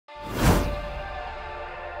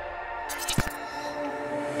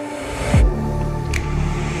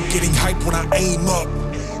Getting hype when I aim up,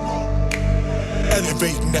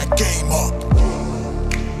 elevating that game up,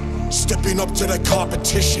 stepping up to the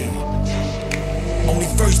competition. Only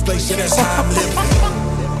first place, yeah, that's how I'm living.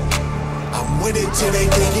 I'm with it till they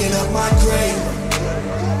digging up my grave,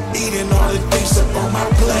 eating all the things up on my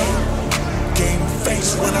plate. Game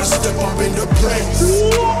face when I step up in the place.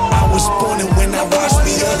 I was born and when I watched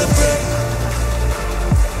me elevate.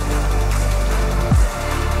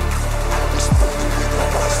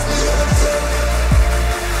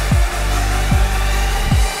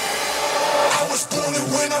 I was born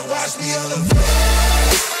and when I watched me elevate.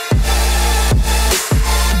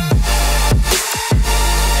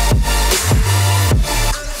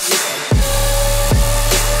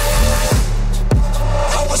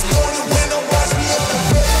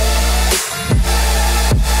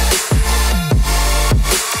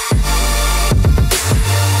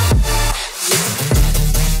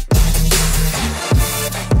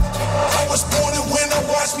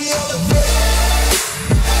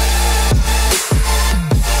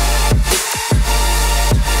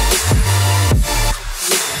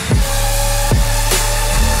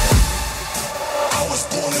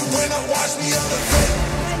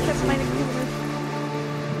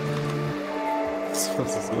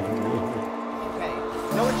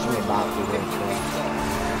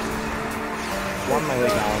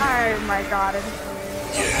 Oh my god.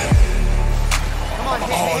 Yeah. I'm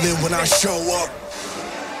all in when I show up.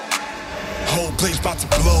 Whole place about to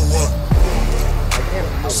blow up.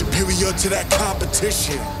 Superior to that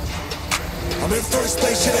competition. I'm in first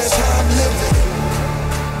place, yeah, that's how I'm living.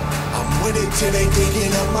 I'm with it till they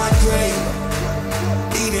digging up my grave,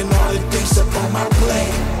 eating all the things up on my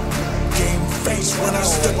plate. Game face when I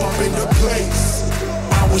step up in the place.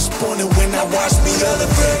 I was born and when I watched me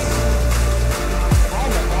elevate.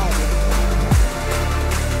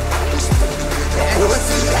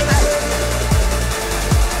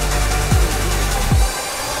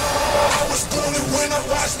 I was born and when I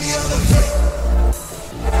watched me elevate.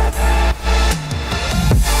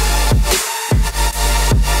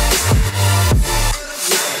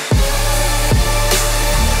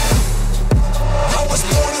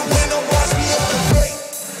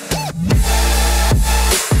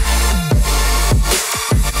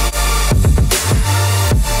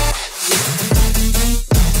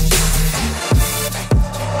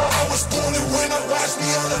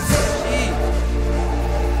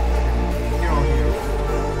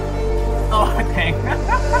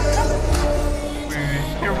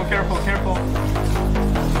 Careful, careful.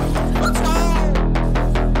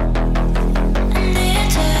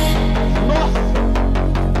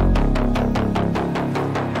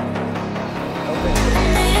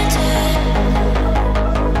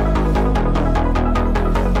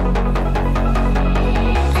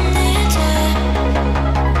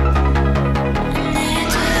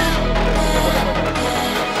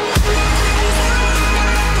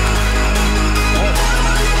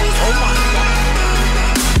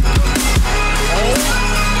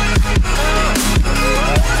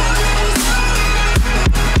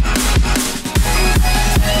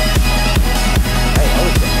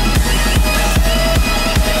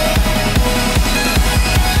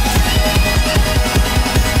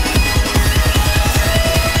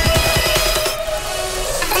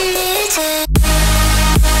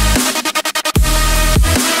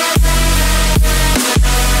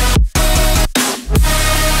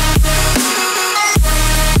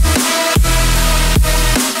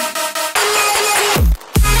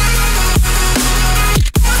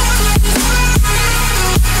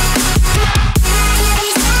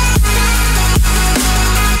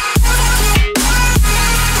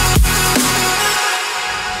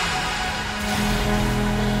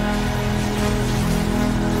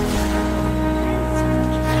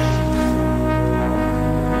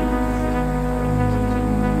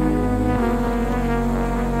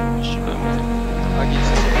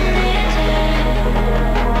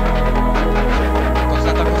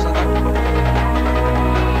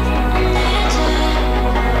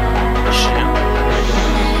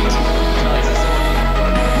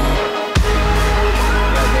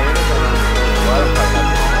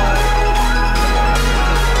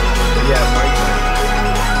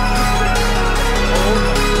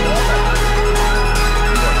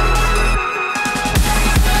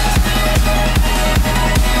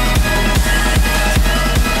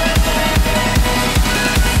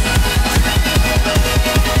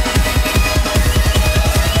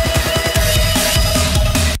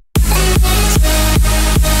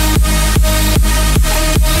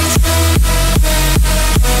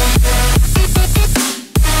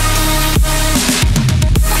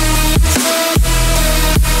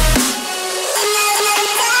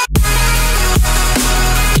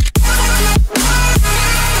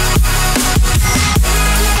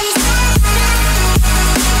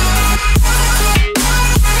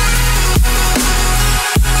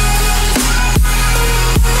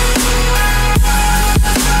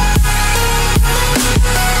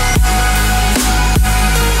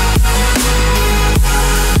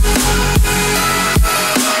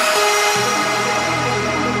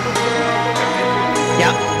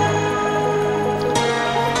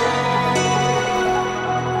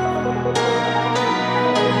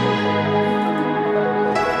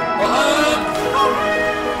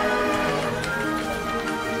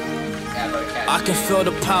 I can feel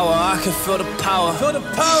the power, I can feel the power. Feel the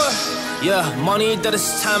power. Yeah, money that is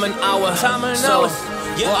time and hour. Time and hours.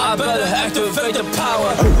 Yeah, well, I better activate the power.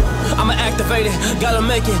 I'ma activate it, gotta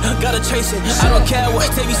make it, gotta chase it. I don't care what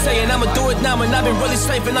they be saying, I'ma do it now. And I've been really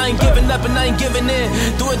slaving, I ain't giving up and I ain't giving in.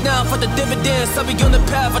 Do it now for the dividends, I'll be on the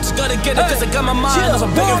path. I just gotta get it, cause I got my mind on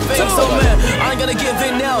some bigger things. So man, I ain't gonna give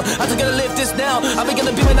in now, I just gotta live this now. I be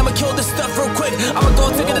gonna be man, I'ma kill this stuff real quick. I'ma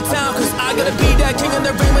go take it to town, cause I gotta be that king in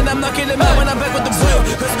the ring. When I'm knocking them out, when I'm back with the real.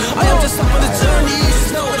 Cause I am just up on the journey, you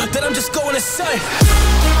just know that I'm just going insane.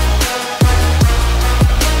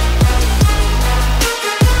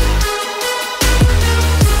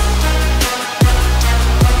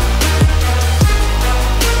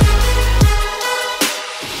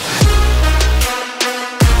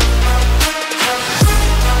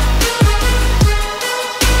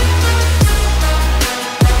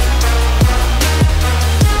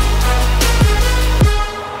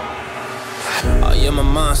 I'm a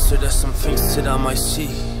monster, there's some things that I might see.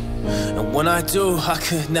 And when I do, I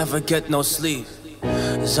could never get no sleep.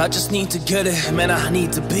 Cause I just need to get it, man, I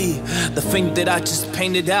need to be the thing that I just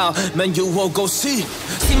painted out, man, you won't go see.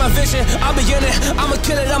 See my vision, I'll be in it, I'ma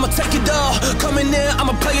kill it, I'ma take it all. Coming in,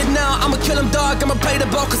 I'ma play it now, I'ma kill them dog, I'ma play the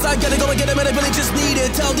ball. Cause I gotta go and get it, man, I really just need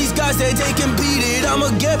it. Tell these guys that they can beat it,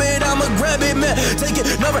 I'ma give it, I'ma grab it, man. Take it,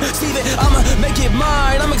 never receive it, I'ma make it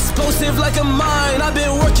mine. I'm explosive like a mine, I've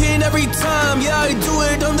been working every time. Yeah, I do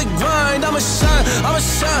it on the grind, I'ma shine,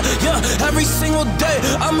 yeah, every single day.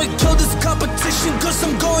 I'ma kill this competition, cause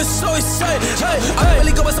I'm going so insane. Hey, I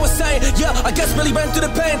really go by so insane. Yeah, I guess really ran through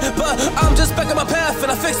the pain, but I'm just back on my path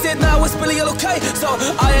and I fixed it now, it's really okay. So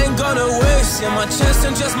I ain't gonna waste, yeah, my chance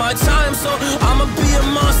and just my time. So I'ma be a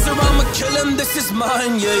monster, I'ma kill him, this is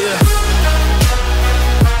mine, yeah.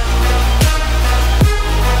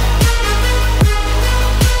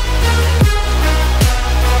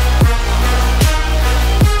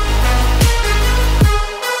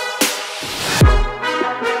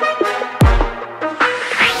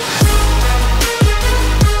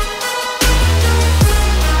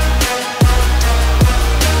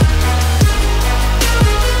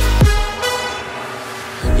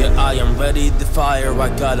 I am ready to fire, I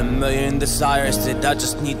got a million desires that I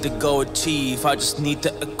just need to go achieve, I just need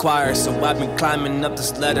to acquire. So I've been climbing up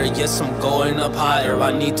this ladder, yes I'm going up higher.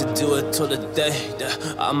 I need to do it till the day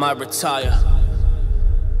that I might retire.